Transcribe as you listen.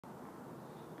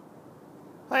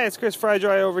Hi, it's Chris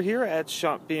Frydry over here at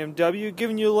Schomp BMW,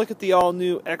 giving you a look at the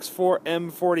all-new X4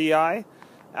 M40i.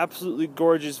 Absolutely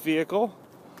gorgeous vehicle.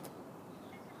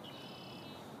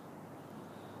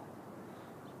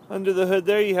 Under the hood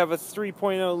there you have a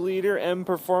 3.0 liter M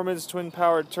Performance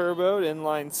twin-powered turbo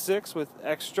inline 6 with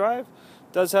X-Drive.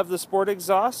 Does have the sport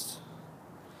exhaust.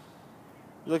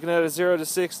 You're looking at a 0 to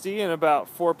 60 in about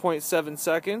 4.7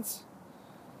 seconds.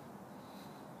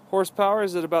 Horsepower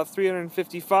is at about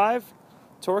 355.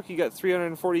 Torque, you got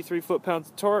 343 foot-pounds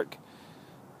of torque,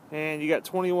 and you got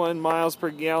 21 miles per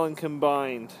gallon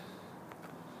combined.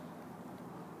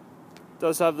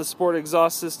 Does have the sport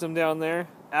exhaust system down there.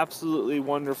 Absolutely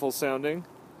wonderful sounding.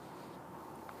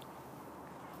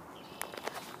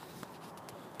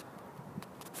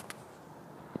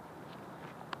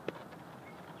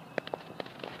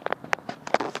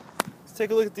 Let's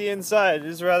take a look at the inside. It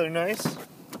is rather nice.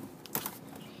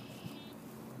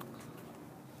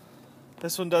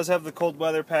 This one does have the cold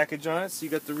weather package on it, so you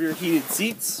got the rear heated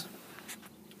seats.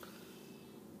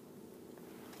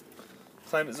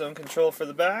 Climate zone control for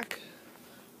the back.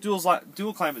 Dual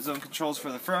climate zone controls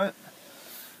for the front.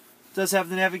 Does have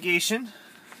the navigation.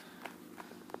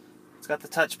 It's got the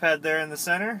touchpad there in the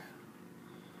center.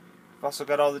 We've also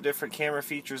got all the different camera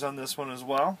features on this one as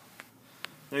well.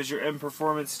 There's your M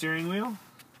Performance steering wheel.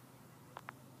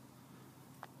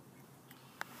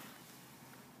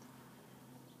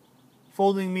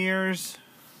 Folding mirrors.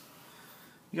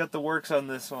 You got the works on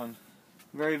this one.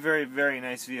 Very, very, very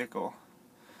nice vehicle.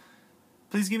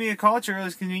 Please give me a call at your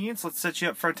earliest convenience. Let's set you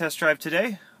up for a test drive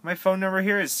today. My phone number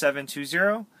here is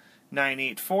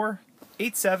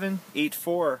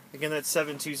 720-984-8784. Again, that's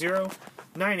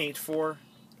 720-984-8784.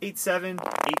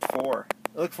 I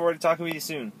look forward to talking with you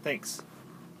soon. Thanks.